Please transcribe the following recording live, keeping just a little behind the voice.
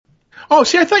Oh,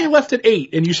 see, I thought you left at 8,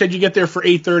 and you said you get there for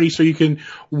 8:30 so you can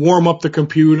warm up the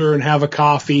computer and have a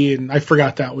coffee, and I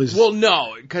forgot that was... Well,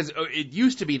 no, because it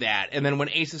used to be that, and then when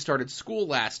Asa started school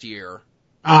last year...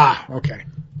 Ah, okay.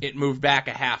 It moved back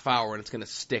a half hour, and it's going to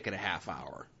stick at a half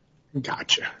hour.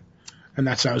 Gotcha. And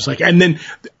that's what I was like. And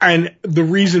the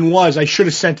reason was I should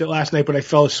have sent it last night, but I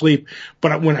fell asleep.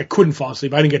 But when I couldn't fall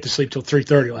asleep, I didn't get to sleep till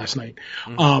 3:30 last night.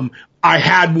 Mm-hmm. I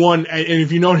had one, and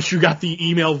if you notice, you got the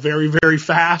email very, very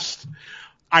fast.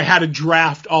 I had a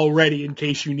draft already in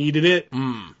case you needed it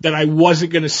that I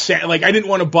wasn't going to send. Like, I didn't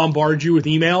want to bombard you with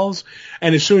emails.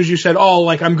 And as soon as you said, oh,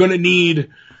 like, I'm going to need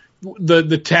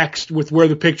the text with where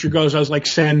the picture goes, I was like,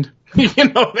 send. You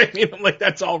know what I mean? I'm like,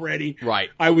 that's all ready. Right.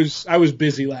 I was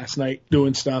busy last night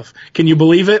doing stuff. Can you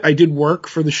believe it? I did work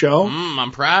for the show.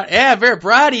 I'm proud. Yeah, very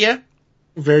proud of you.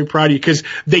 Very proud of you, because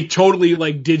they totally,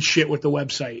 like, did shit with the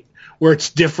website where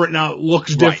it's different now. It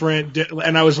looks different. Right.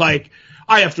 And I was like,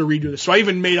 I have to redo this. So I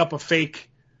even made up a fake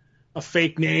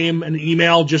name and an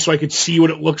email just so I could see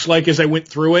what it looks like as I went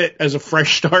through it as a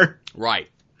fresh start. Right.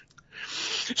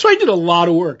 So I did a lot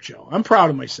of work, Joe. I'm proud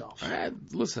of myself.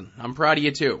 Listen, I'm proud of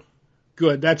you too.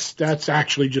 Good. That's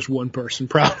actually just one person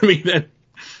proud of me then.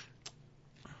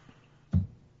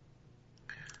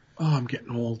 Oh, I'm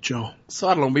getting old, Joe. So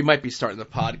I don't know. We might be starting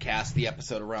the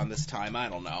episode around this time. I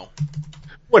don't know.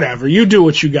 Whatever. You do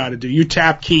what you got to do. You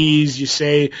tap keys. You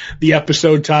say the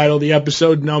episode title, the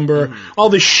episode number, all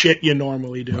the shit you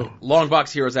normally do.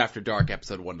 Longbox Heroes After Dark,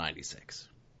 episode 196.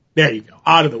 There you go.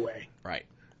 Out of the way. Right.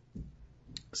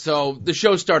 So the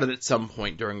show started at some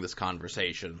point during this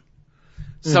conversation.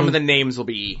 Some of the names will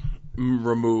be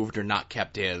removed or not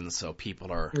kept in, so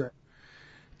people are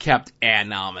kept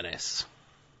anonymous.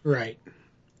 Right.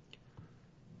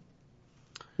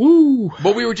 Woo.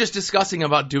 But we were just discussing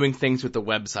about doing things with the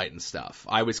website and stuff.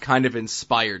 I was kind of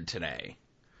inspired today.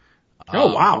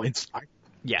 Oh, wow. Inspired.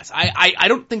 Yes. I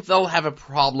don't think they'll have a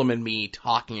problem in me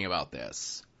talking about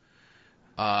this.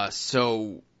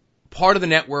 So part of the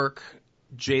network,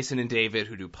 Jason and David,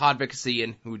 who do Podvocacy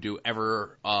and who do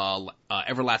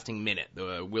Everlasting Minute,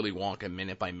 the Willy Wonka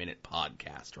minute-by-minute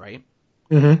podcast, right?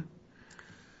 Mm-hmm.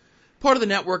 Part of the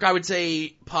network, I would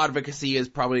say Podvocacy is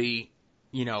probably,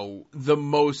 the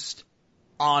most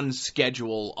on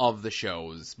schedule of the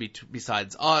shows,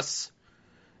 besides us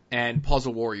and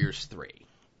Puzzle Warriors 3.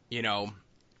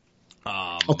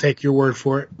 I'll take your word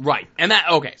for it. Right. And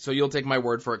so you'll take my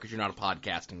word for it because you're not a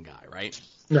podcasting guy, right?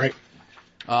 Right.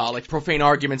 Like Profane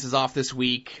Arguments is off this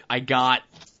week. I got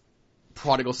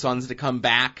Prodigal Sons to come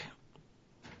back.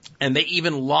 And they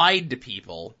even lied to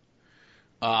people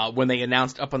when they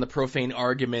announced up on the Profane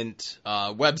Argument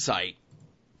website,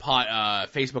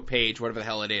 Facebook page, whatever the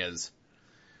hell it is,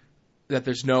 that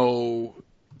there's no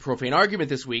Profane Argument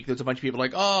this week. There's a bunch of people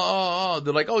like,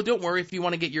 they're like, don't worry, if you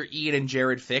want to get your Ian and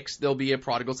Jared fix, there'll be a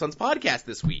Prodigal Sons podcast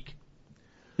this week.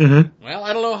 Mm-hmm. Well,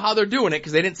 I don't know how they're doing it,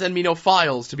 because they didn't send me no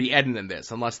files to be editing this,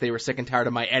 unless they were sick and tired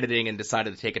of my editing and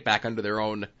decided to take it back under their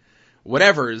own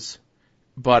whatevers.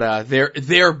 But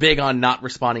they're big on not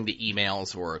responding to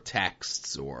emails or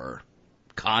texts or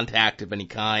contact of any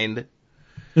kind,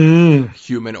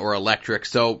 human or electric.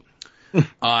 So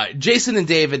Jason and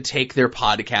David take their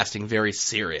podcasting very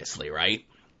seriously, right?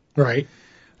 Right.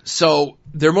 So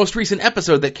their most recent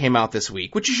episode that came out this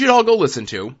week, which you should all go listen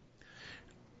to,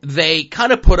 they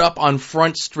kind of put up on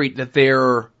Front Street that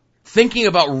they're thinking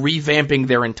about revamping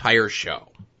their entire show.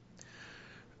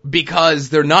 Because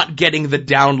they're not getting the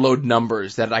download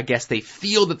numbers that I guess they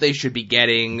feel that they should be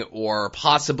getting, or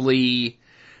possibly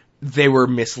they were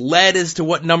misled as to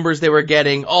what numbers they were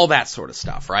getting, all that sort of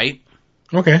stuff, right?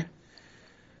 Okay.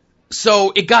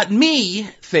 So it got me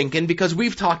thinking, because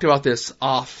we've talked about this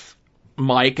off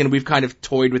mic, and we've kind of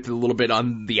toyed with it a little bit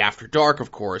on the After Dark,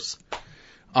 of course.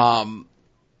 And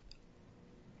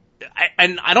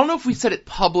I don't know if we said it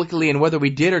publicly and whether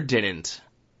we did or didn't.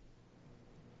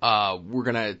 We're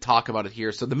gonna talk about it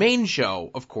here. So the main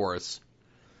show, of course,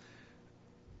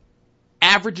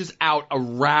 averages out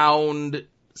around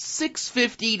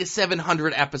 650 to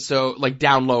 700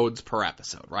 downloads per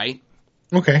episode, right?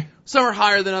 Okay. Some are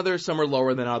higher than others, some are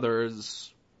lower than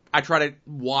others. I try to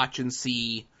watch and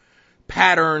see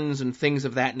patterns and things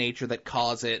of that nature that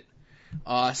cause it.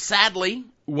 Sadly,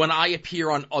 when I appear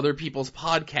on other people's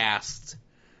podcasts,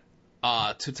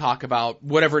 to talk about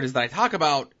whatever it is that I talk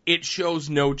about, it shows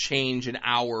no change in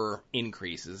our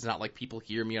increases. It's not like people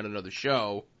hear me on another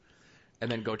show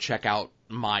and then go check out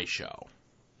my show.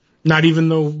 Not even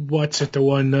the what's it, the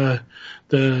one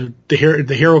the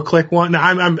Hero Click one.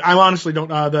 I'm honestly don't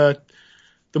the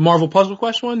Marvel Puzzle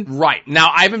Quest one. Right. Now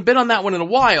I haven't been on that one in a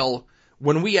while.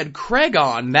 When we had Craig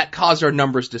on, that caused our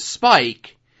numbers to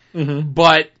spike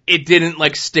but it didn't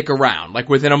like stick around. Like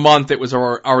within a month, it was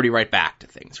already right back to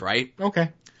things, right? Okay.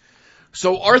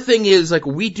 So our thing is like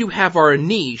we do have our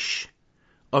niche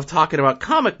of talking about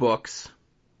comic books,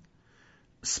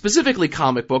 specifically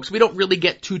comic books. We don't really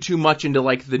get too much into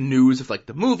like the news of like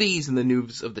the movies and the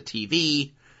news of the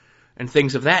TV and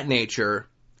things of that nature.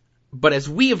 But as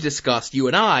we have discussed, you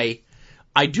and I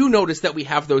do notice that we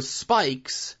have those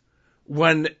spikes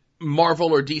when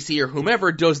Marvel or DC or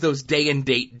whomever does those day and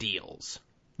date deals.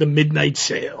 The midnight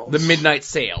sales. The midnight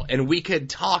sale. And we could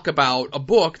talk about a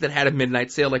book that had a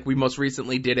midnight sale like we most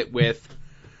recently did it with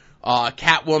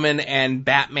Catwoman and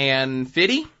Batman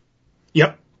Fitty.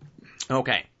 Yep.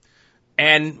 Okay.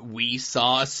 And we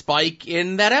saw a spike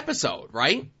in that episode,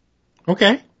 right?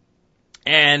 Okay.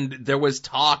 And there was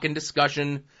talk and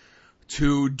discussion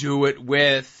to do it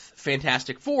with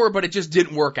Fantastic Four, but it just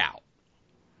didn't work out.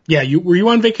 Yeah, were you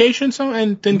on vacation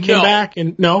and then came back?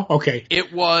 And no? Okay.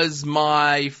 It was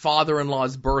my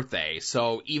father-in-law's birthday,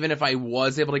 so even if I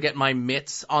was able to get my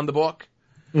mitts on the book,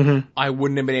 I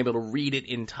wouldn't have been able to read it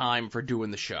in time for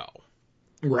doing the show.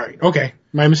 Right. Okay.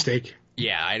 My mistake.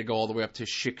 Yeah, I had to go all the way up to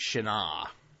Shikshana.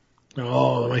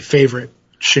 Oh, my favorite.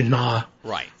 Shana.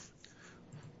 Right.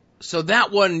 So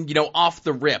that one, off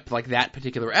the rip, like that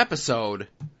particular episode,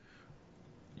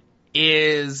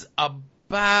 is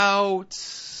about,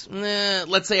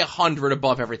 let's say 100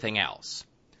 above everything else.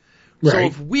 Right. So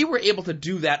if we were able to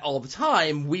do that all the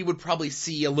time, we would probably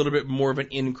see a little bit more of an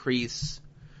increase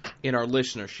in our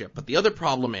listenership. But the other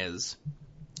problem is,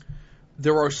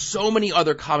 there are so many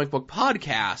other comic book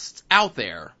podcasts out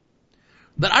there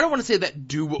that I don't want to say that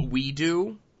do what we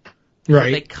do. Right.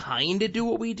 But they kind of do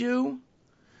what we do.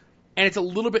 And it's a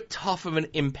little bit tough of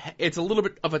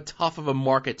a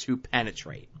market to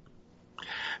penetrate.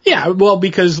 Yeah, well,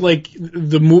 because like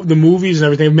the movies and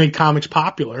everything have made comics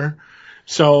popular.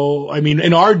 So, I mean,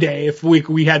 in our day, if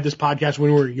we had this podcast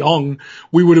when we were young,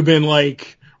 we would have been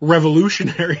like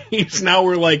revolutionaries. Now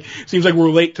we're like, seems like we're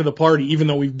late to the party, even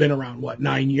though we've been around,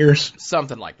 9 years?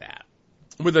 Something like that.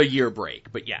 With a year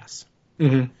break, but yes.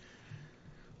 Mm-hmm.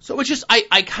 So it's just,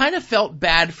 I kind of felt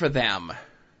bad for them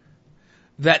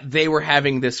that they were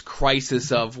having this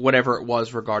crisis of whatever it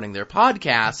was regarding their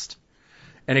podcast.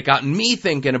 And it got me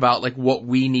thinking about like what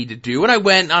we need to do. And I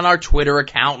went on our Twitter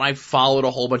account and I followed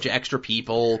a whole bunch of extra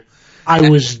people. I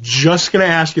was just going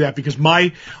to ask you that because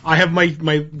I have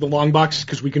the long box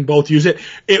because we can both use it.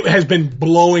 It has been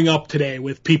blowing up today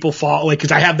with people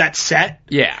because I have that set.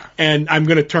 Yeah. And I'm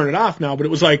going to turn it off now, but it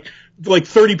was like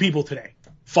 30 people today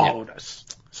followed us.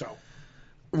 So.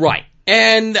 Right.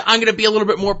 And I'm going to be a little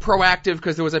bit more proactive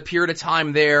because there was a period of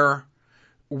time there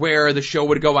where the show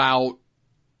would go out,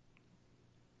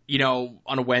 on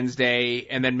a Wednesday,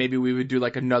 and then maybe we would do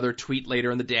like another tweet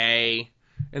later in the day,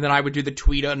 and then I would do the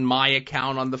tweet on my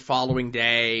account on the following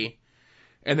day,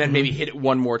 and then maybe hit it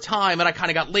one more time, and I kind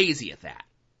of got lazy at that,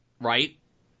 right?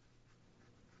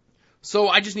 So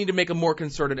I just need to make a more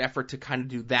concerted effort to kind of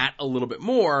do that a little bit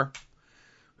more,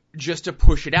 just to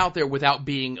push it out there without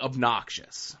being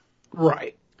obnoxious.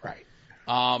 Right.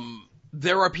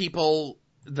 There are people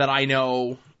that I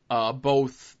know,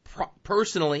 both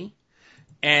personally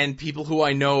and people who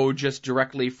I know just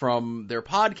directly from their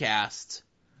podcasts,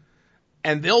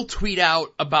 and they'll tweet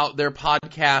out about their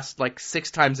podcast like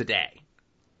 6 times a day.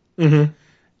 Mm-hmm.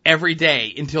 Every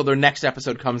day until their next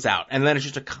episode comes out. And then it's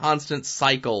just a constant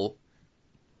cycle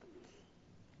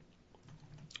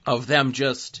of them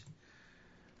just...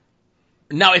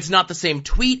 Now, it's not the same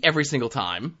tweet every single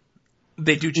time.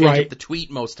 They do change up the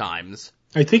tweet most times.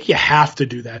 I think you have to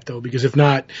do that, though, because if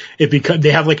not,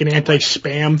 they have like an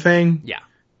anti-spam thing. Yeah.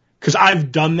 Because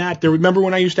I've done that. Remember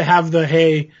when I used to have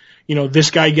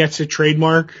this guy gets a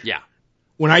trademark? Yeah.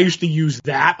 When I used to use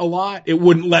that a lot, it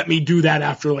wouldn't let me do that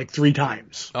after like 3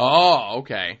 times. Oh,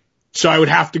 okay. So I would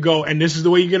have to go, and this is the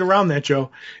way you get around that,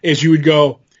 Joe, is you would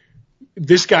go,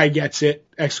 this guy gets it, !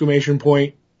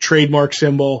 Trademark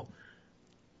symbol,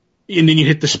 and then you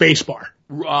hit the space bar.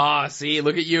 See,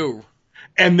 look at you.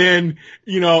 And then,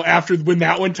 after when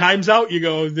that one times out, you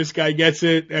go, this guy gets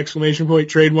it, !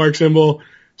 Trademark symbol,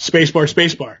 space bar.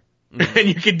 Mm-hmm. And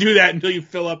you can do that until you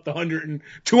fill up the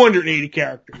 280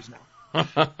 characters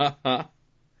now.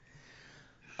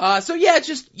 So yeah,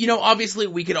 just, obviously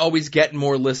we could always get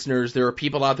more listeners. There are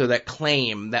people out there that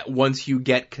claim that once you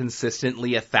get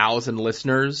consistently 1,000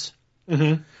 listeners,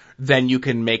 then you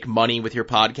can make money with your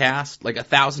podcast, like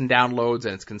 1,000 downloads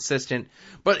and it's consistent.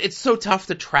 But it's so tough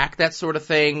to track that sort of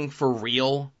thing for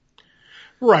real.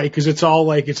 Right. Because it's all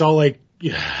like,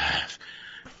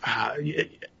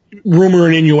 rumor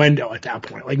and innuendo at that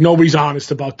point. Like nobody's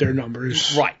honest about their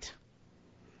numbers. Right.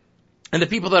 And the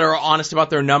people that are honest about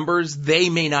their numbers, they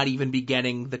may not even be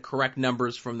getting the correct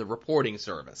numbers from the reporting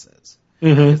services.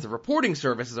 Because the reporting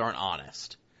services aren't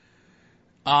honest.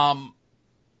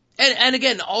 And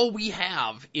again, all we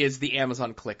have is the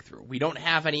Amazon click-through. We don't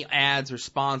have any ads or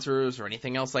sponsors or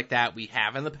anything else like that. We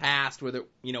have in the past, whether,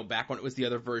 back when it was the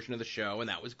other version of the show, and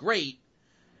that was great.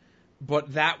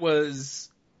 But that was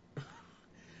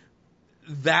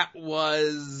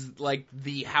like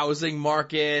the housing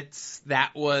markets.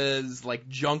 That was like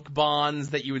junk bonds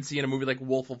that you would see in a movie like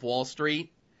Wolf of Wall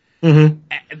Street.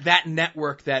 That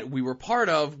network that we were part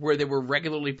of, where they were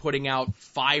regularly putting out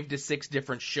 5 to 6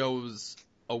 different shows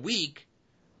a week,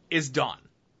 is done.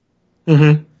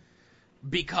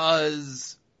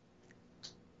 Because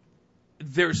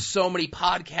there's so many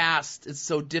podcasts, it's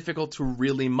so difficult to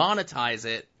really monetize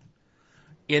it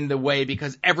in the way,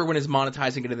 because everyone is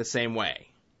monetizing it in the same way.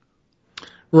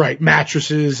 Right,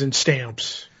 mattresses and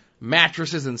stamps.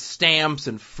 Mattresses and stamps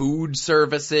and food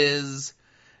services.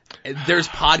 There's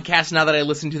podcasts now that I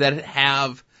listen to that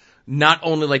have not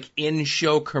only like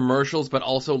in-show commercials, but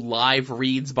also live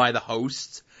reads by the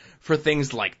hosts for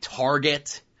things like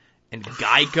Target and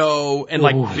Geico and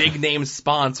like big name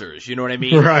sponsors. You know what I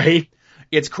mean? Right.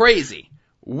 It's crazy.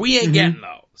 We ain't getting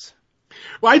those.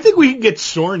 Well, I think we can get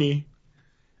Sony.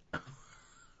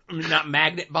 Not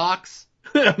Magnet Box?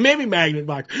 Maybe Magnet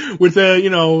Box with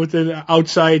with an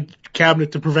outside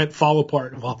cabinet to prevent fall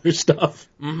apart of all this stuff.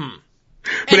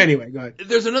 But anyway, go ahead.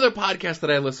 There's another podcast that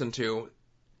I listen to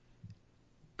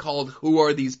called Who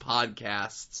Are These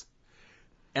Podcasts?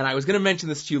 And I was going to mention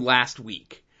this to you last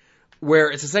week, where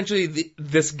it's essentially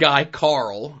this guy,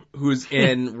 Carl, who's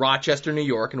in Rochester, New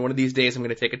York, and one of these days I'm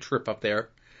going to take a trip up there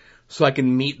so I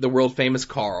can meet the world-famous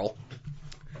Carl.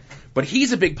 But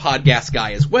he's a big podcast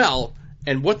guy as well,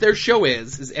 and what their show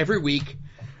is every week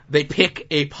they pick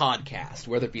a podcast,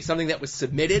 whether it be something that was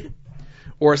submitted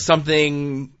or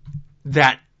something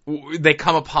that they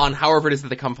come upon, however it is that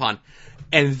they come upon,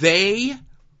 and they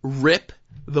rip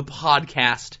the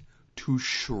podcast to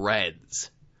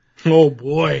shreds. Oh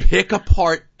boy. Pick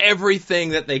apart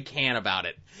everything that they can about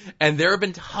it. And there have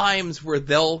been times where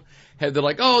they're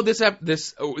like,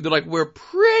 they're like, we're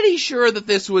pretty sure that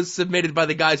this was submitted by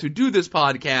the guys who do this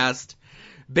podcast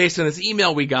based on this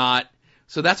email we got.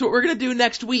 So that's what we're going to do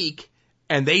next week.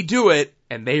 And they do it,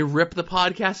 and they rip the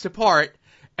podcast apart.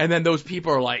 And then those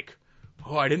people are like,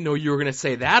 oh, I didn't know you were going to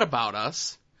say that about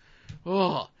us.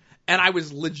 Oh, and I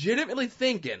was legitimately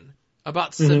thinking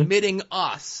about submitting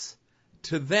us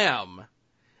to them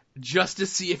just to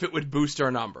see if it would boost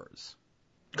our numbers.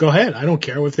 Go ahead. I don't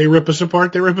care. If they rip us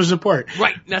apart, they rip us apart.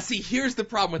 Right. Now, see, here's the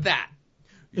problem with that.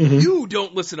 You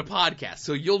don't listen to podcasts,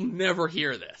 so you'll never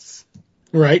hear this.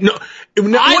 Right. No,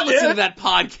 I listen to that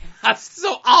podcast,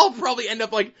 so I'll probably end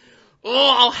up like,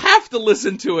 I'll have to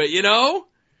listen to it, you know?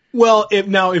 Well,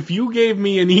 if you gave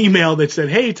me an email that said,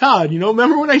 hey, Todd,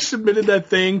 remember when I submitted that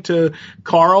thing to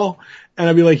Carl? And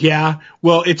I'd be like, yeah,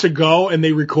 well, it's a go, and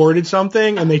they recorded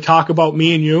something, and they talk about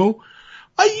me and you.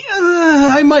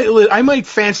 I might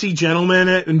fancy gentleman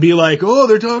it and be like, oh,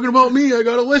 they're talking about me, I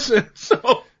gotta listen.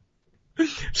 So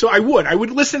I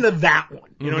would listen to that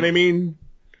one. You know what I mean?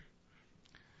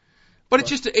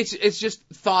 But it's just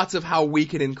thoughts of how we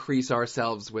could increase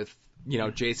ourselves with,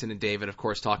 Jason and David, of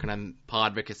course, talking on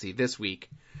Podvocacy this week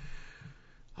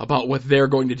about what they're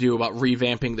going to do about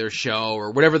revamping their show or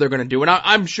whatever they're going to do. And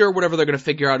I'm sure whatever they're going to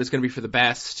figure out is going to be for the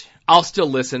best. I'll still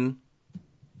listen,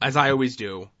 as I always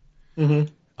do.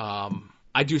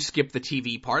 I do skip the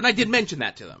TV part, and I did mention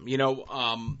that to them,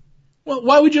 Well,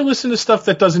 why would you listen to stuff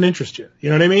that doesn't interest you? You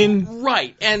know what I mean?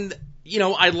 Right. And,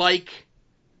 I like,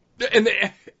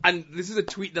 and this is a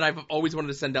tweet that I've always wanted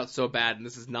to send out so bad, and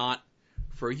this is not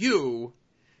for you.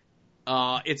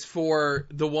 It's for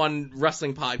the one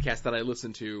wrestling podcast that I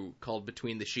listen to called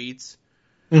Between the Sheets,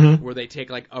 where they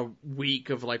take like a week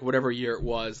of like whatever year it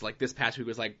was. Like this past week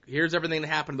was like, here's everything that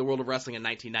happened in the world of wrestling in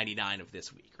 1999 of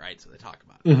this week, right? So they talk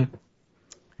about it.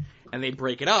 And they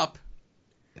break it up.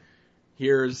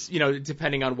 Here's,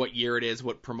 depending on what year it is,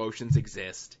 what promotions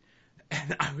exist.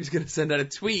 And I was going to send out a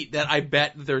tweet that I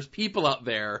bet there's people out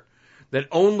there that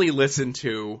only listen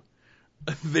to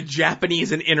the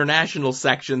Japanese and international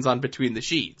sections on Between the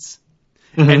Sheets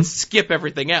and skip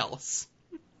everything else.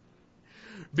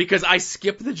 Because I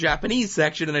skip the Japanese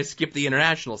section and I skip the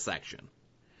international section.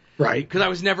 Right. Because I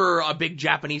was never a big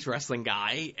Japanese wrestling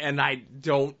guy, and I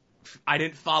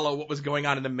didn't follow what was going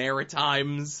on in the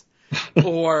Maritimes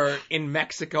or in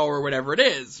Mexico or whatever it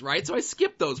is, right? So I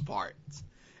skipped those parts.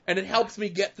 And it helps me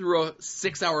get through a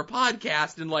 6-hour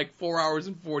podcast in like 4 hours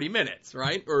and 40 minutes,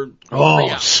 right? Or 3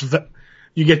 hours.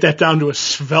 You get that down to a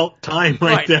svelte time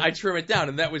right there. I trim it down,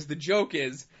 and that was the joke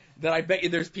is that I bet you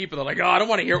there's people that are like, oh, I don't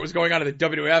want to hear what was going on in the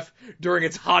WWF during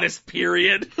its hottest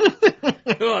period.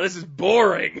 Oh, this is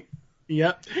boring.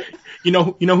 Yep. You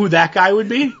know who that guy would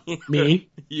be? Me.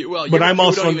 You don't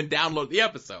even download the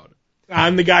episode.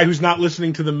 I'm the guy who's not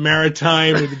listening to the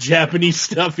maritime or the Japanese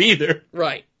stuff either.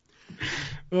 Right.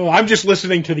 Oh, I'm just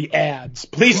listening to the ads.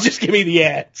 Please just give me the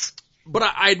ads. But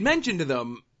I'd mentioned to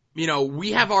them,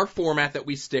 we have our format that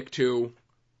we stick to.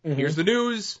 Mm-hmm. Here's the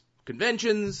news,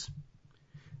 conventions,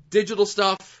 digital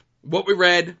stuff, what we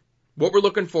read, what we're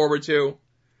looking forward to,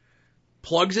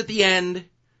 plugs at the end,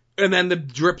 and then the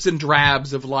drips and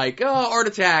drabs of like, Art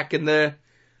Attack and the,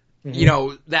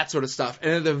 that sort of stuff.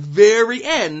 And at the very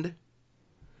end,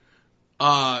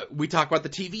 we talk about the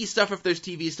TV stuff if there's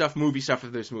TV stuff, movie stuff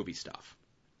if there's movie stuff.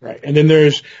 Right. And then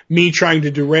there's me trying to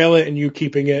derail it and you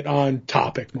keeping it on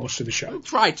topic most of the show.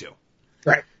 Try to.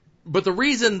 Right. But the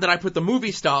reason that I put the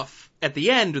movie stuff at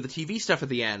the end or the TV stuff at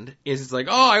the end is it's like,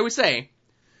 I always say,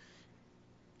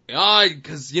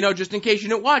 because, just in case you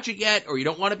don't watch it yet or you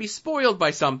don't want to be spoiled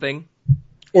by something.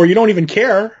 Or you don't even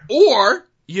care. Or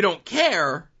you don't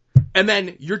care and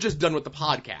then you're just done with the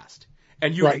podcast.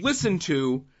 And you've listened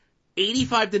to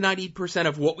 85 to 90%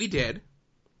 of what we did.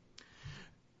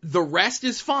 The rest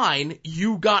is fine.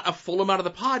 You got a full amount of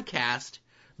the podcast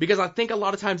because I think a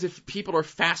lot of times if people are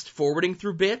fast forwarding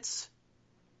through bits,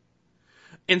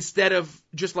 instead of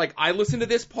just like, I listen to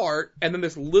this part and then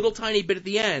this little tiny bit at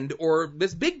the end or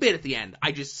this big bit at the end,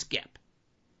 I just skip.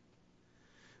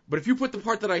 But if you put the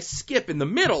part that I skip in the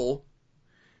middle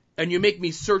and you make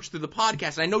me search through the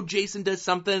podcast, and I know Jason does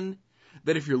something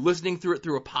that if you're listening through it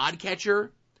through a podcatcher,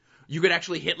 you could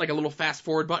actually hit like a little fast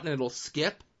forward button and it'll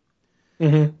skip.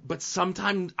 Mm-hmm. But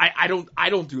sometimes I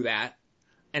don't do that,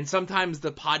 and sometimes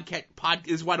the podcast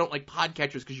is why I don't like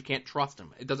podcatchers because you can't trust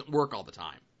them. It doesn't work all the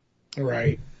time.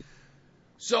 Right.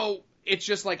 So it's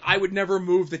just like I would never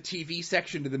move the TV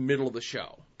section to the middle of the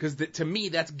show because to me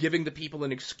that's giving the people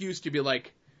an excuse to be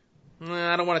like,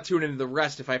 I don't want to tune into the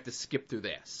rest if I have to skip through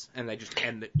this, and they just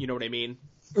end it. You know what I mean?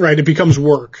 Right. It becomes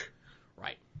work.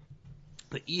 Right.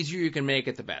 The easier you can make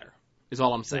it, the better. Is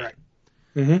all I'm saying. Right.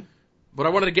 Mm-hmm. But I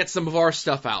wanted to get some of our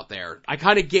stuff out there. I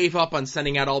kind of gave up on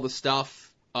sending out all the stuff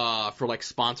for like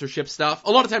sponsorship stuff.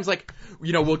 A lot of times, like,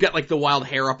 we'll get like the wild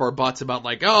hair up our butts about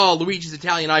like, Luigi's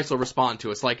Italian Ice will respond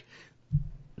to us. Like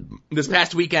this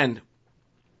past weekend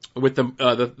with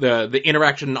the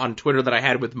interaction on Twitter that I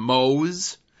had with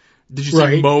Moe's. Did you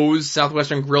see Moe's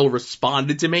Southwestern Grill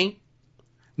responded to me?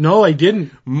 No, I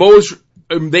didn't. Moe's,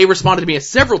 they responded to me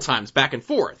several times back and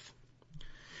forth.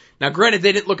 Now, granted,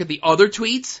 they didn't look at the other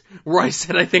tweets where I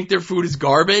said I think their food is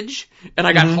garbage, and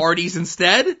I got Hardee's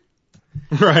instead.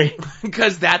 Right.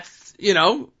 Because that's,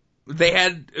 they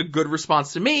had a good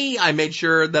response to me. I made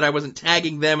sure that I wasn't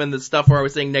tagging them in the stuff where I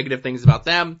was saying negative things about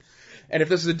them. And if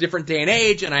this was a different day and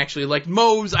age, and I actually liked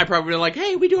Moe's, I probably would have like,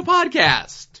 hey, we do a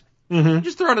podcast. Mm-hmm.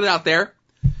 Just throwing it out there.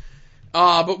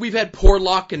 But we've had poor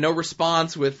luck and no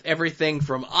response with everything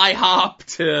from IHOP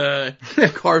to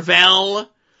Carvel.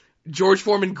 George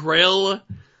Foreman Grill.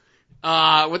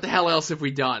 What the hell else have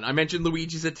we done? I mentioned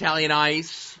Luigi's Italian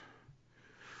Ice.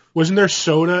 Wasn't there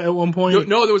soda at one point?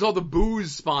 No, there was all the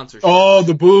booze sponsorship. Oh,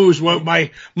 the booze. What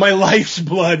my life's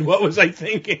blood. What was I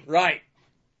thinking? Right.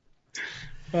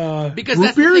 Because root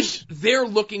that's beers? the thing. They're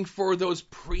looking for those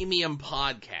premium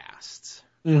podcasts.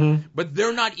 Mm-hmm. But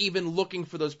they're not even looking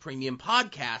for those premium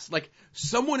podcasts. Like,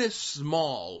 someone as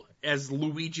small as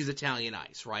Luigi's Italian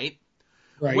Ice, right?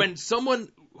 Right. When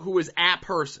someone who is a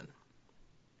person,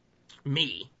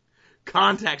 me,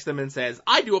 contacts them and says,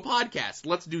 I do a podcast,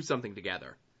 let's do something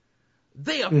together.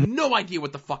 They have no idea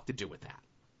what the fuck to do with that.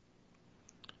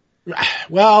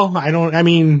 Well,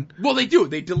 Well, they do.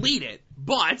 They delete it.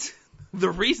 But the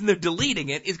reason they're deleting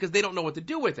it is because they don't know what to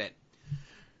do with it.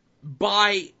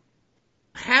 By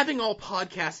having all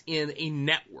podcasts in a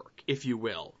network, if you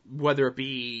will, whether it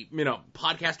be,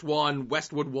 Podcast One,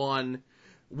 Westwood One,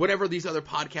 whatever these other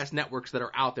podcast networks that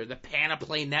are out there, the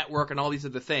Panaplay Network and all these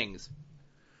other things,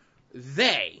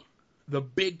 they, the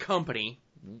big company,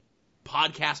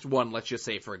 Podcast One, let's just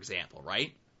say, for example,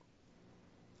 right?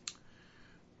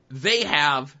 They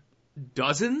have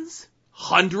dozens,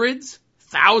 hundreds,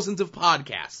 thousands of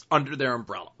podcasts under their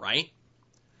umbrella, right?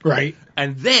 Right.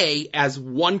 And they, as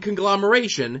one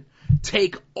conglomeration,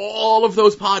 take all of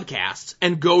those podcasts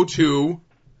and go to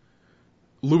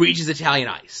Luigi's Italian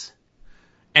Ice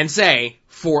and say,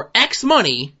 for X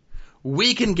money,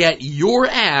 we can get your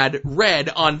ad read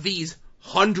on these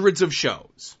hundreds of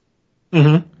shows.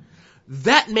 Mm-hmm.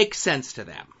 That makes sense to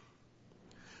them.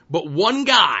 But one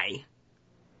guy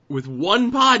with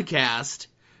one podcast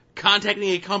contacting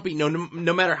a company,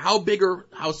 no matter how big or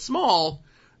how small,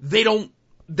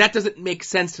 that doesn't make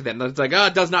sense to them. It's like,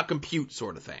 it does not compute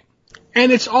sort of thing.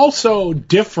 And it's also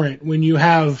different when you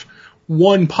have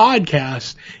one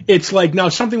podcast. It's like now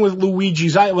something with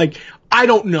Luigi's, I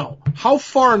don't know. How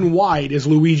far and wide is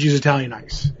Luigi's Italian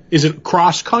Ice? Is it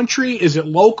cross country? Is it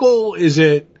local? Do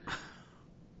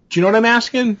you know what I'm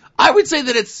asking? I would say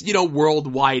that it's,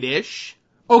 worldwide-ish.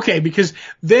 Okay, because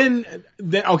then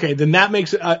that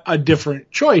makes a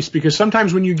different choice, because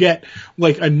sometimes when you get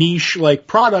like a niche like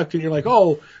product and you're like,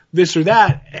 oh, this or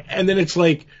that, and then it's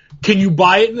like, can you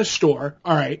buy it in the store?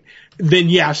 All right. Then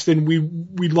yes, then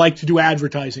we'd like to do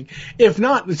advertising. If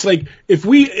not, it's like, if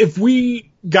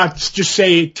we got, just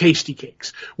say, Tasty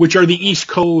Cakes, which are the East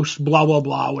Coast, blah, blah,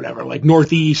 blah, whatever, like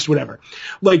Northeast, whatever.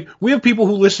 Like, we have people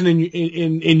who listen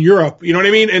in Europe, you know what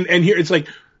I mean? And here, it's like,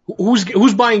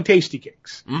 who's buying Tasty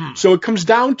Cakes? Mm. So it comes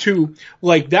down to,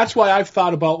 like, that's why I've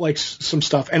thought about, like, some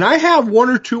stuff. And I have one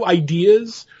or two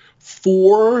ideas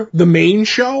for the main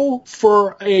show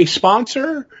for a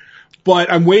sponsor,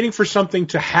 but I'm waiting for something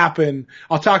to happen.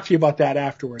 I'll talk to you about that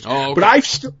afterwards. Oh, okay.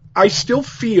 But I still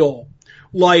feel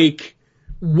like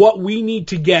what we need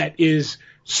to get is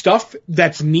stuff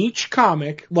that's niche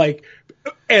comic, like,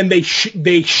 and they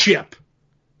ship.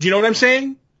 Do you know what I'm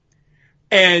saying?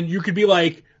 And you could be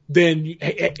like, then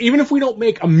even if we don't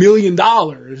make $1 million,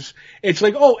 it's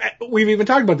like, oh, we've even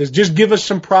talked about this. Just give us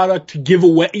some product to give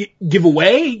away.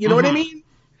 You know what I mean?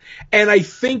 And I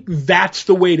think that's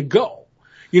the way to go.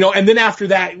 And then after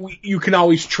that, you can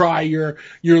always try your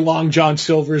Long John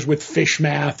Silvers with Fish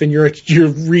Math and your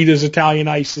Rita's Italian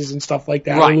Ices and stuff like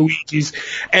that, right. Or Luigi's,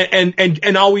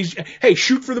 and always, hey,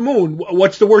 shoot for the moon.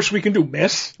 What's the worst we can do?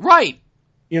 Miss? Right.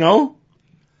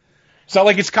 It's not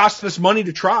like it's costing us money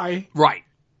to try. Right.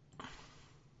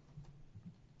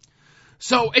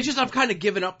 So it's just I've kind of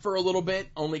given up for a little bit,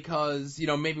 only because,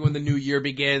 maybe when the new year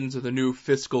begins or the new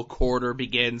fiscal quarter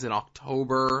begins in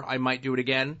October, I might do it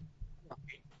again.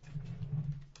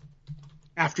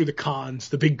 After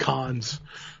the big cons,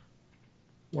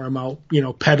 where I'm out,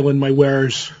 peddling my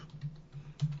wares.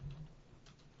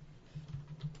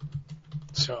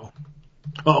 So,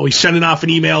 he's sending off an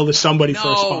email to somebody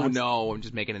for a sponsor. No, I'm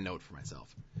just making a note for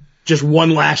myself. Just one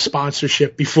last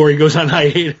sponsorship before he goes on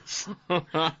hiatus.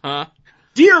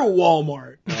 Dear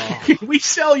Walmart, can we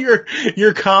sell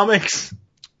your comics?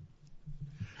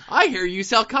 I hear you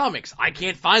sell comics. I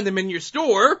can't find them in your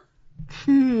store.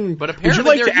 But apparently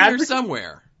like they're here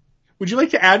somewhere. Would you like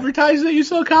to advertise that you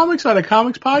sell comics on a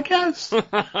comics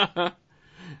podcast?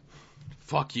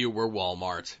 Fuck you, we're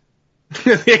Walmart.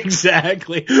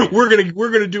 Exactly. We're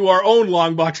gonna do our own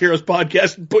Long Box Heroes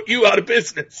podcast and put you out of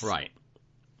business. Right.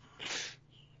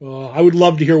 I would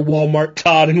love to hear Walmart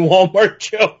Todd and Walmart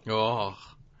Joe. Oh.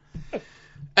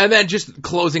 And then just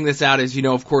closing this out is,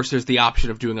 of course, there's the option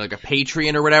of doing like a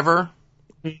Patreon or whatever.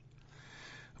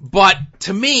 But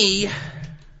to me,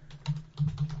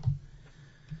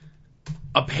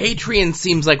 a Patreon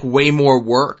seems like way more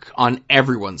work on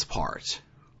everyone's part.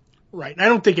 Right. I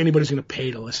don't think anybody's going to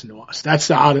pay to listen to us.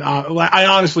 I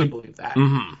honestly believe that.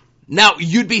 Mm-hmm. Now,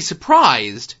 you'd be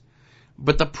surprised,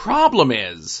 but the problem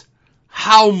is,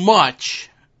 how much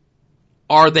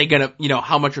are they going to,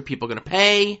 how much are people going to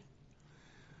pay?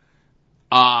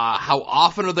 How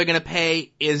often are they going to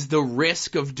pay? Is the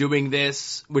risk of doing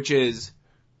this, which is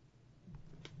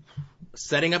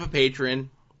setting up a Patreon,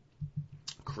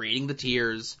 creating the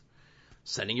tiers,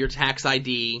 sending your tax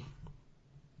ID,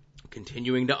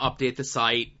 continuing to update the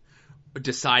site,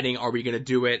 deciding are we going to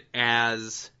do it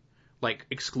as like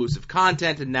exclusive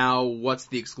content, and now what's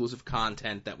the exclusive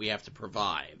content that we have to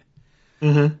provide?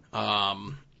 Mm-hmm.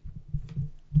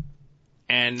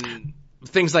 And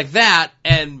things like that,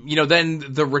 and then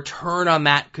the return on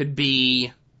that could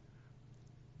be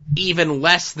even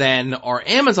less than our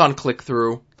Amazon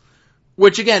click-through,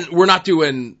 which again, we're not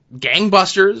doing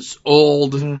gangbusters,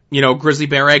 old, Grizzly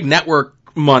Bear Egg Network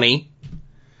money,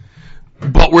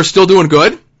 but we're still doing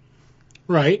good.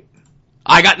 Right.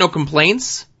 I got no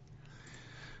complaints.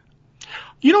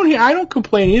 I don't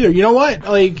complain either. You know what?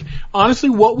 Like, honestly,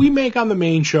 what we make on the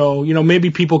main show, maybe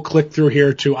people click through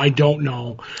here too. I don't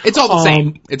know. It's all the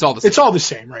same. It's all the same. It's all the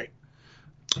same, right?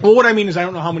 Well, what I mean is I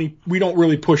don't know how many, we don't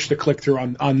really push the click through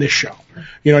on this show.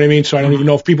 You know what I mean? So I don't even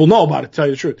know if people know about it, to tell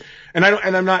you the truth. And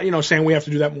I'm not, saying we have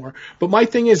to do that more. But my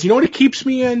thing is, what it keeps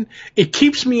me in? It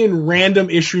keeps me in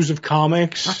random issues of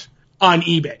comics on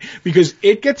eBay, because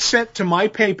it gets sent to my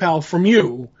PayPal from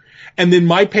you. And then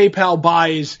my PayPal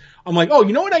buys, I'm like, oh,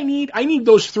 you know what I need? I need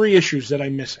those 3 issues that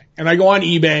I'm missing. And I go on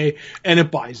eBay and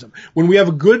it buys them. When we have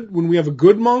a good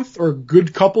month or a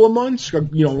good couple of months, or,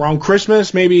 around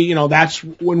Christmas, maybe, that's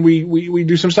when we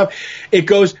do some stuff. It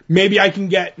goes, maybe I can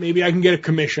get a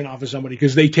commission off of somebody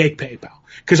because they take PayPal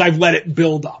because I've let it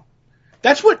build up.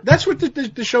 That's what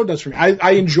the show does for me.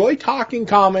 I enjoy talking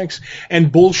comics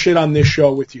and bullshit on this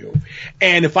show with you.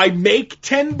 And if I make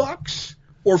 $10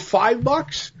 or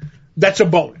 $5, that's a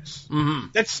bonus. Mm-hmm.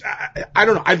 That's, I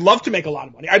don't know. I'd love to make a lot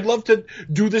of money. I'd love to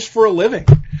do this for a living,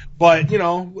 but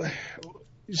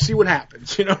see what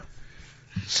happens,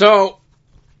 So,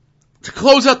 to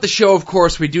close out the show, of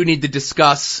course, we do need to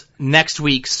discuss next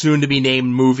week's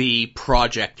soon-to-be-named movie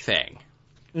project thing.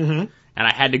 Mm-hmm. And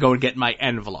I had to go and get my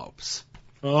envelopes.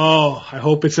 Oh, I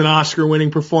hope it's an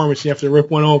Oscar-winning performance. You have to rip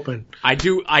one open. I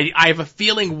do. I have a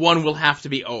feeling one will have to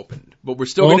be opened, but we're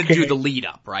still going to do the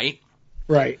lead-up, right?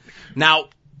 Right. Now,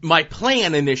 my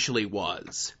plan initially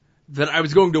was that I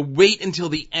was going to wait until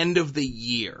the end of the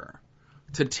year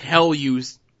to tell you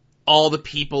all the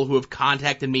people who have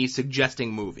contacted me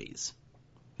suggesting movies.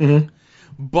 Mm-hmm.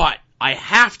 But I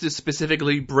have to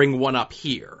specifically bring one up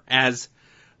here, as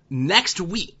next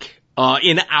week,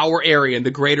 in our area, in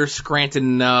the greater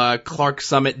Scranton, Clark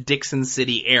Summit, Dixon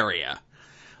City area,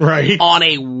 right, on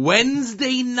a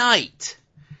Wednesday night,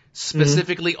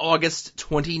 specifically August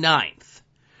 29th,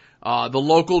 the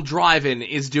local drive-in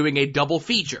is doing a double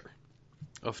feature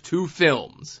of 2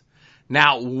 films.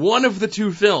 Now, one of the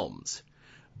 2 films,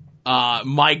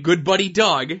 my good buddy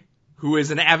Doug, who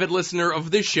is an avid listener of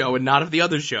this show and not of the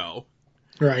other show,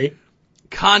 right,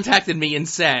 contacted me and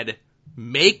said,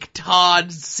 make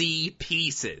Todd see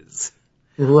Pieces.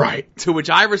 Right. To which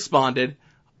I responded,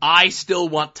 I still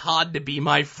want Todd to be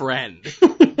my friend.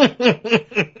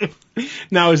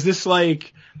 Now, is this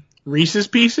like Reese's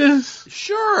Pieces?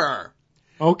 Sure.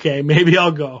 Okay, maybe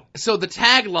I'll go. So the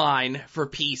tagline for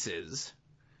Pieces,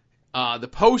 the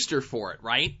poster for it,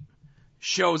 right,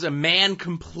 shows a man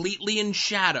completely in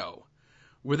shadow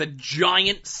with a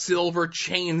giant silver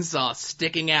chainsaw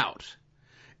sticking out.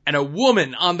 And a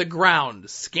woman on the ground,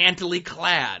 scantily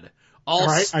clad, all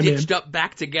right, stitched up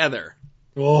back together.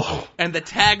 Oh. And the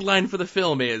tagline for the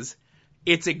film is,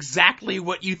 it's exactly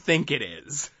what you think it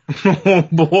is. Oh,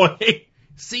 boy.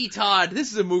 See, Todd,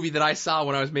 this is a movie that I saw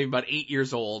when I was maybe about 8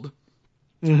 years old.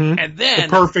 Mm-hmm. And then... the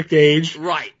perfect age.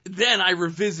 Right. Then I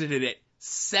revisited it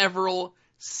several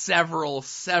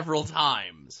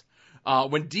times.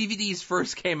 When DVDs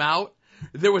first came out,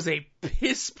 there was a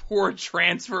piss-poor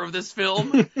transfer of this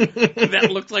film that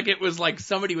looked like it was like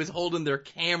somebody was holding their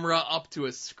camera up to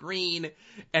a screen,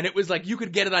 and it was like you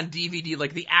could get it on DVD,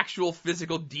 like the actual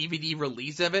physical DVD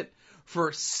release of it,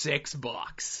 for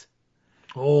 $6.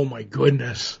 Oh my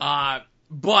goodness.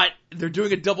 But they're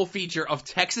doing a double feature of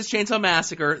Texas Chainsaw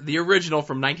Massacre, the original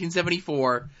from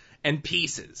 1974, and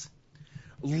Pieces.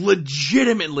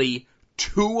 Legitimately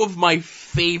 2 of my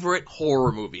favorite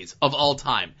horror movies of all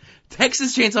time.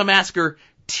 Texas Chainsaw Massacre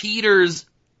teeters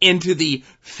into the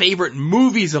favorite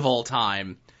movies of all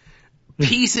time.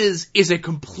 Pieces is a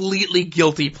completely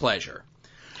guilty pleasure.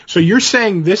 So you're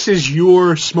saying this is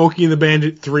your Smokey and the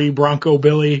Bandit 3 Bronco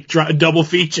Billy double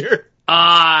feature?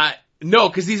 No,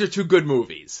 because these are 2 good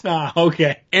movies.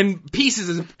 Okay. And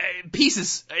Pieces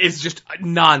is just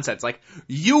nonsense. Like,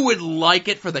 you would like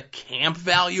it for the camp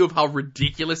value of how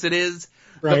ridiculous it is.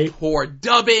 Right. The poor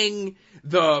dubbing,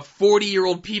 the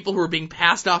 40-year-old people who are being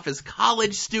passed off as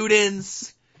college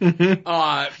students,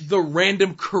 the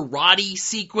random karate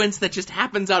sequence that just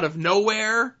happens out of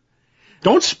nowhere.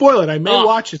 Don't spoil it. I may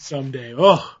watch it someday.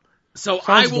 Oh. So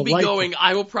I will be going,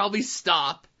 I will probably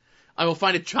stop. I will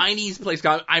find a Chinese place.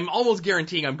 I'm almost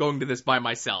guaranteeing I'm going to this by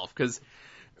myself, because,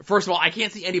 first of all, I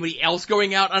can't see anybody else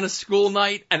going out on a school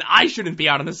night, and I shouldn't be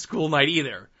out on a school night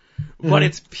either. But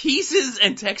it's Pieces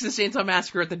and Texas Chainsaw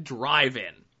Massacre at the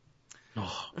drive-in.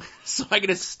 Oh. So I'm going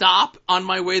to stop on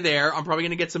my way there. I'm probably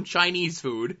going to get some Chinese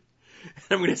food. And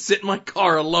I'm going to sit in my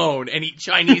car alone and eat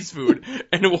Chinese food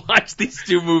and watch these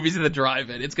 2 movies in the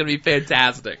drive-in. It's going to be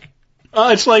fantastic.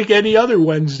 It's like any other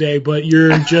Wednesday, but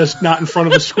you're just not in front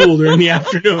of a school during the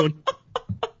afternoon.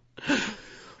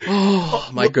 Oh,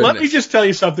 my goodness. Let me just tell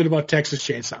you something about Texas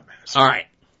Chainsaw Massacre. All right.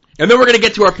 And then we're going to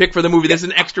get to our pick for the movie. This is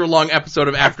an extra long episode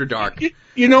of After Dark.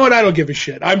 You know what? I don't give a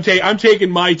shit. I'm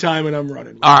taking my time and I'm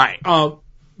running. All right.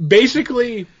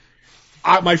 Basically,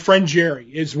 my friend Jerry,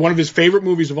 is one of his favorite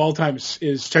movies of all time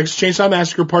is Texas Chainsaw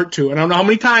Massacre Part 2. And I don't know how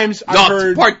many times I've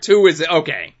heard... Part 2 is...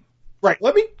 Okay. Right.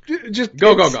 Let me just...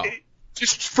 Go.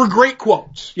 Just for great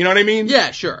quotes. You know what I mean?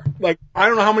 Yeah, sure. Like, I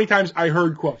don't know how many times I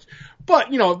heard quotes.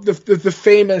 But, you know, the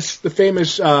famous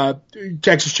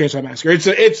Texas Chainsaw Massacre,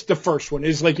 it's the first one.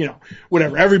 It's like, you know,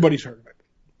 whatever. Everybody's heard of it.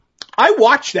 I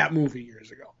watched that movie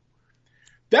years ago.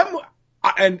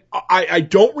 I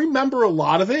don't remember a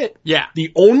lot of it. Yeah.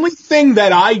 The only thing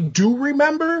that I do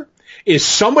remember is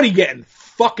somebody getting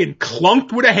fucking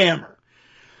clunked with a hammer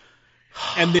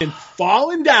and then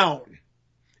falling down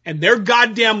and their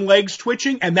goddamn legs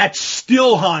twitching, and that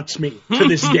still haunts me to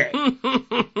this day. Because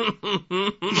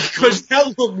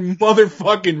that looked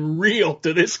motherfucking real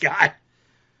to this guy.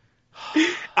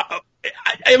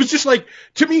 It was just like,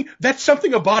 to me, that's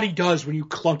something a body does when you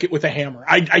clunk it with a hammer.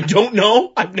 I don't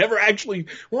know. I've never actually,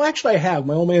 I have.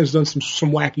 My old man has done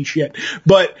some wacky shit.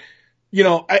 But, you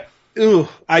know,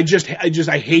 I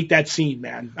hate that scene,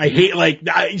 man. I hate, like,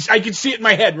 I can see it in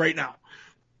my head right now.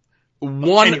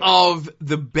 One of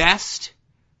the best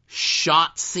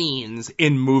shot scenes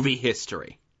in movie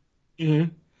history.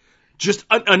 Mm-hmm. Just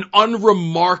an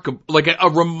unremarkable, like a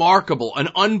remarkable, an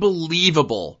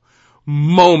unbelievable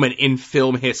moment in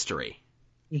film history.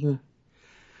 Mm-hmm.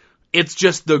 It's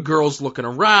just the girls looking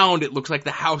around. It looks like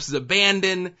the house is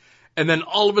abandoned. And then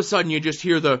all of a sudden you just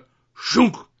hear the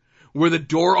shunk where the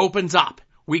door opens up.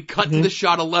 We cut to the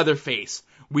shot of Leatherface.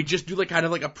 We just do like kind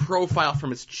of like a profile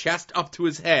from his chest up to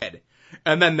his head.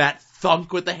 And then that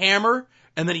thunk with the hammer.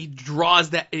 And then he drags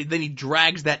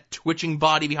that twitching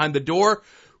body behind the door.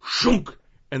 Shunk.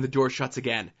 And the door shuts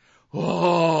again.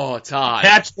 Oh, Todd.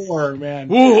 That's horror,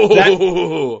 man.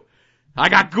 Ooh, I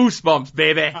got goosebumps,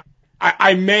 baby.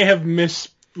 I may have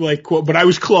missed, like, quote, but I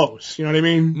was close. You know what I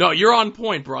mean? No, you're on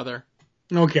point, brother.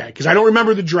 Okay, because I don't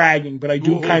remember the dragging, but I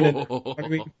do kind of. You know what I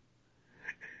mean?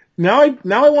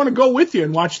 Now I want to go with you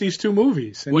and watch these two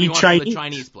movies and what do eat you want Chinese. from the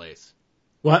Chinese place?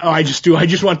 Well, I just do. I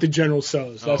just want the General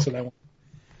Tso's. That's what I want.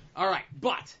 All right,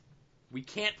 but we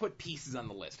can't put Pieces on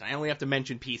the list. I only have to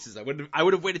mention Pieces. I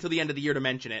would have waited till the end of the year to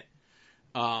mention it.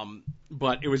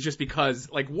 But it was just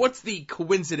because, like, what's the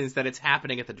coincidence that it's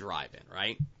happening at the drive-in,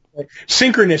 right?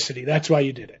 Synchronicity. That's why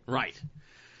you did it. Right.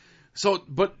 So,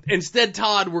 but instead,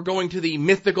 Todd, we're going to the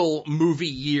mythical movie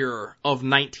year of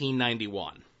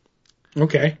 1991.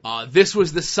 Okay. This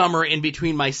was the summer in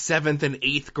between my 7th and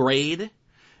 8th grade,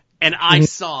 and I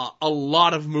saw a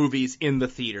lot of movies in the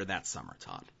theater that summer,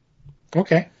 Todd.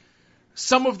 Okay.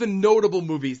 Some of the notable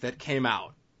movies that came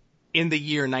out in the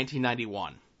year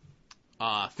 1991.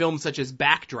 Films such as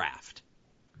Backdraft,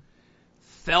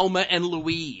 Thelma and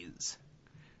Louise,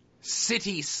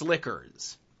 City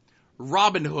Slickers,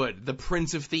 Robin Hood, The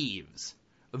Prince of Thieves,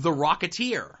 The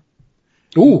Rocketeer,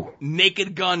 Ooh.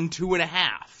 Naked Gun 2.5,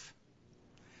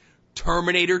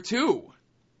 Terminator 2,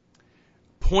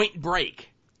 Point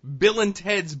Break, Bill and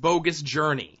Ted's Bogus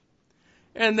Journey.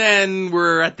 And then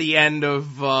we're at the end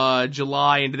of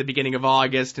July into the beginning of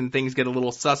August, and things get a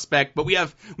little suspect. But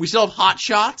we still have Hot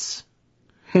Shots.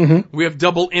 Mm-hmm. We have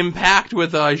Double Impact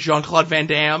with Jean-Claude Van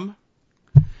Damme.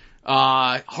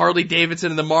 Harley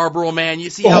Davidson and the Marlboro Man. You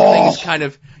see how things kind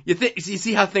of you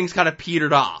see how things kind of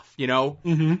petered off. You know,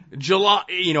 July.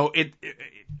 You know,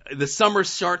 the summer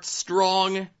starts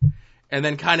strong, and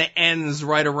then kind of ends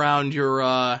right around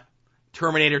your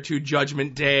Terminator 2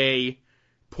 Judgment Day,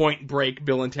 Point Break,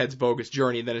 Bill and Ted's Bogus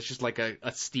Journey. And then it's just like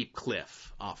a steep cliff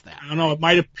off that. I don't know. It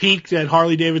might have peaked at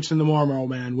Harley Davidson, the Marlboro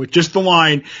Man, with just the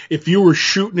line, "If you were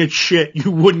shooting at shit,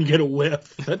 you wouldn't get a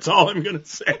whiff." That's all I'm gonna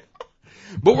say.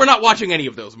 But we're not watching any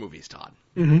of those movies, Todd.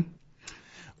 Mm-hmm.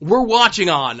 We're watching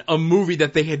on a movie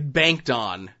that they had banked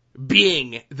on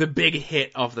being the big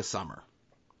hit of the summer.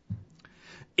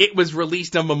 It was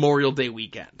released on Memorial Day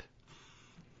weekend.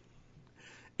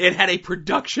 It had a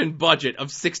production budget of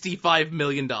 $65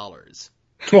 million.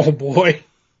 Oh boy.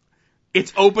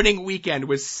 Its opening weekend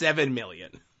was $7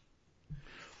 million.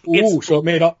 Ooh, so it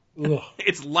made up. Ugh.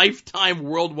 Its lifetime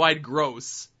worldwide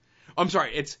gross. I'm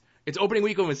sorry, its opening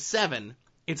weekend was 7.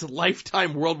 Its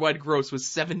lifetime worldwide gross was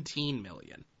 $17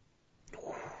 million.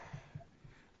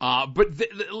 But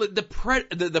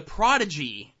the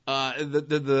Prodigy,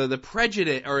 the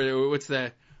Prejudice, or what's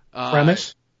the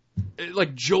Premise?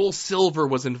 Like Joel Silver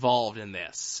was involved in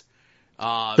this.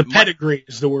 The pedigree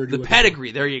is the word. The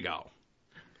pedigree. There you go.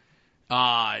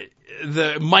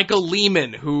 The Michael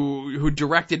Lehman, who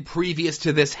directed previous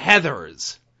to this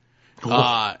Heathers,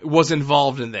 was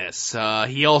involved in this.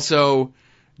 He also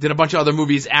did a bunch of other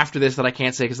movies after this that I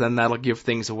can't say because then that'll give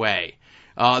things away.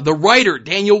 The writer,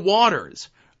 Daniel Waters,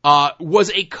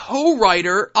 was a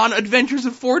co-writer on Adventures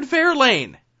of Ford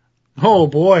Fairlane. Oh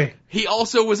boy. He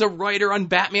also was a writer on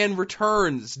Batman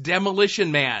Returns,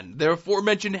 Demolition Man, the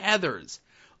aforementioned Heathers.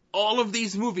 All of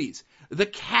these movies. The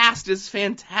cast is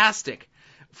fantastic.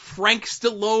 Frank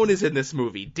Stallone is in this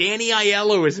movie. Danny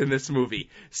Aiello is in this movie.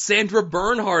 Sandra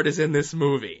Bernhard is in this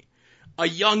movie. A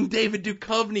young David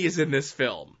Duchovny is in this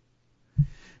film.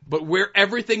 But where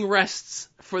everything rests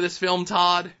for this film,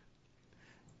 Todd,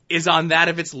 is on that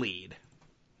of its lead.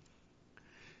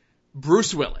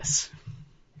 Bruce Willis.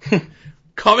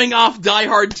 Coming off Die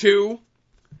Hard 2,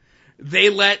 they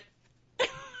let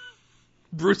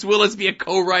Bruce Willis be a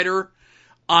co-writer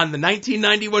on the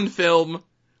 1991 film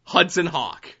Hudson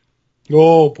Hawk.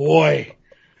 Oh, boy.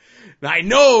 Now, I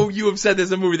know you have said this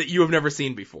is a movie that you have never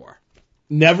seen before.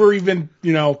 Never even,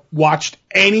 watched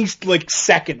any,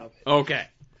 second of it. Okay.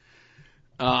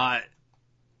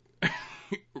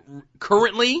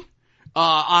 Currently,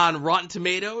 on Rotten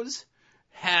Tomatoes,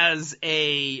 has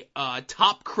a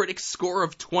top critic score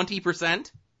of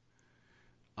 20%.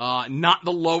 Not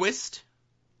the lowest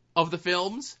of the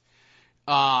films.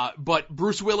 But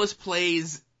Bruce Willis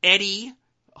plays Eddie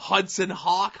Hudson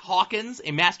Hawkins,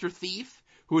 a master thief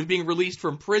who is being released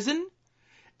from prison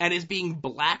and is being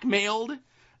blackmailed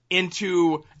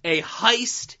into a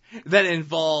heist that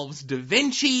involves Da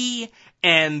Vinci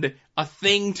and a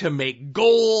thing to make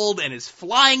gold and his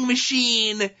flying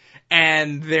machine,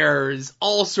 and there's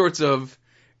all sorts of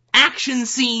action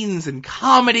scenes and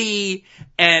comedy,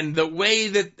 and the way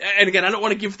that, and again, I don't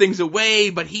want to give things away,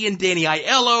 but he and Danny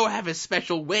Aiello have a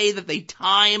special way that they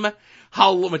time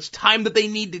how much time that they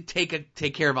need to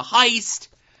take care of a heist.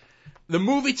 The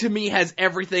movie to me has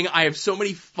everything. I have so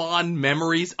many fond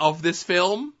memories of this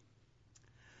film.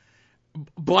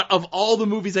 But of all the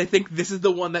movies, I think this is the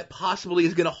one that possibly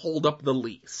is going to hold up the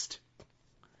least.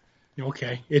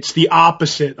 Okay. It's the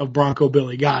opposite of Bronco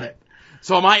Billy. Got it.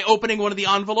 So am I opening one of the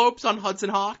envelopes on Hudson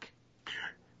Hawk?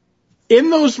 In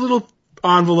those little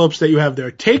envelopes that you have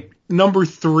there, take number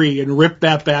 3 and rip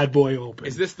that bad boy open.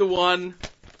 Is this the one?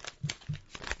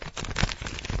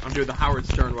 I'm doing the Howard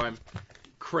Stern where I'm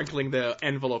crinkling the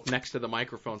envelope next to the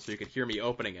microphone so you can hear me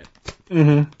opening it.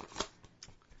 Mm-hmm.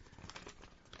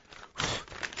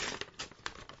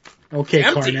 Okay,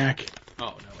 Empty. Karnak.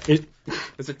 Oh, no.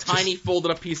 There's a tiny folded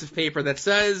up piece of paper that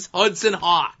says Hudson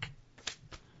Hawk.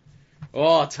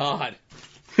 Oh, Todd.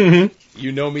 Mm-hmm.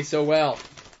 You know me so well.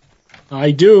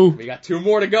 I do. We got 2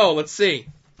 more to go. Let's see.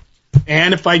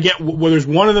 And if I get, there's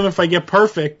one of them if I get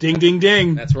perfect. Ding, ding,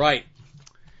 ding. That's right.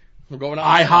 We're going on.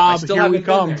 IHOB, here we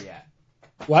come. Been there yet.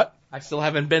 What? I still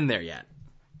haven't been there yet.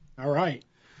 All right.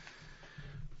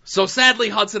 So sadly,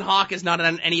 Hudson Hawk is not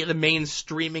on any of the main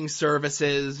streaming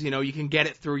services. You can get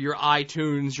it through your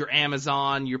iTunes, your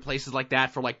Amazon, your places like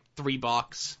that for like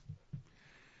 $3.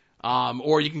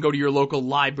 Or you can go to your local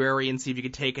library and see if you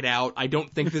can take it out. I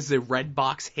don't think this is a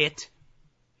Redbox hit.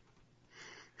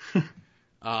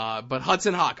 But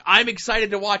Hudson Hawk, I'm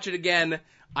excited to watch it again.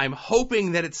 I'm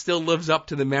hoping that it still lives up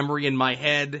to the memory in my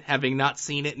head, having not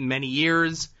seen it in many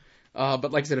years.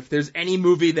 But like I said, if there's any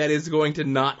movie that is going to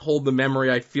not hold the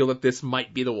memory, I feel that this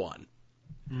might be the one.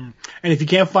 And if you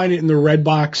can't find it in the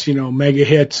Redbox, mega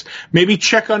hits, maybe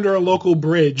check under a local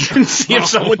bridge and see if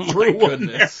someone threw one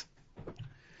there.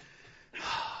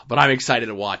 But I'm excited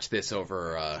to watch this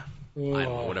over, I don't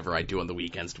know, whatever I do on the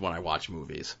weekends when I watch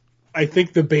movies. I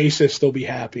think the bassist will be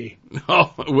happy.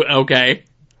 Oh, okay.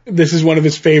 This is one of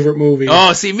his favorite movies.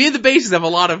 Oh, see, me and the bassist have a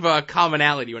lot of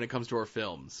commonality when it comes to our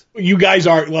films. You guys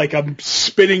are like a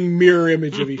spinning mirror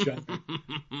image of each other.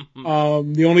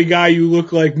 The only guy you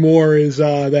look like more is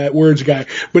that Words guy.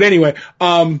 But anyway,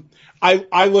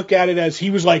 I look at it as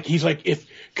he's like,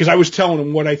 because I was telling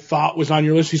him what I thought was on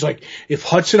your list. He's like, if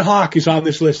Hudson Hawk is on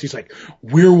this list, he's like,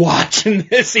 we're watching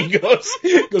this. He goes,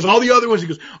 all the other ones, he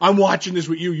goes, I'm watching this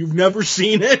with you. You've never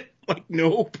seen it? I'm like,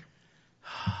 nope.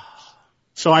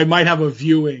 So I might have a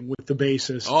viewing with the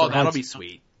bassist. Oh, that'll be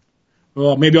sweet.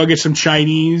 Well, maybe I'll get some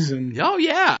Chinese and oh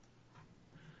yeah,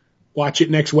 watch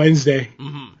it next Wednesday.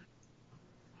 Mm-hmm.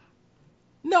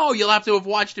 No, you'll have to have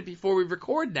watched it before we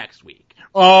record next week.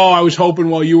 Oh, I was hoping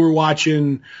while you were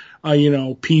watching,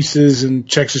 Pieces and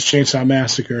Texas Chainsaw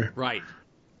Massacre. Right.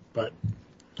 But,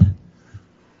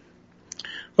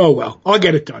 oh well, I'll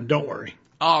get it done. Don't worry.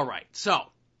 All right. So,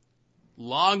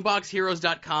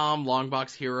 longboxheroes.com,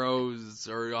 longboxheroes,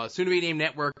 or soon-to-be-named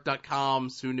network.com,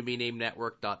 soon-to-be-named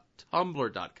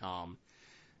network.tumblr.com.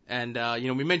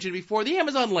 And, we mentioned before the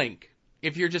Amazon link.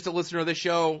 If you're just a listener of the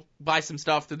show, buy some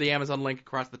stuff through the Amazon link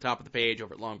across the top of the page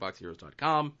over at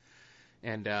longboxheroes.com.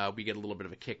 And we get a little bit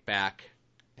of a kickback.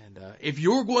 And if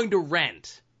you're going to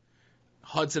rent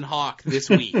Hudson Hawk this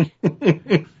week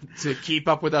to keep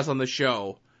up with us on the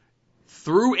show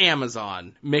through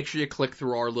Amazon, make sure you click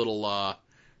through our little,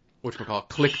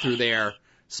 click through there,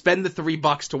 spend the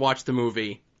 $3 to watch the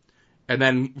movie, and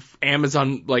then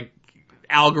Amazon,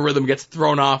 algorithm gets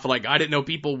thrown off. Like, I didn't know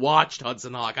people watched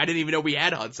Hudson Hawk. I didn't even know we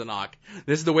had Hudson Hawk.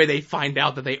 This is the way they find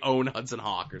out that they own Hudson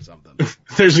Hawk or something.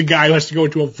 There's a guy who has to go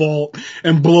into a vault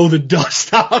and blow the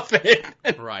dust off it.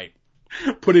 Right.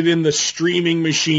 Put it in the streaming machine.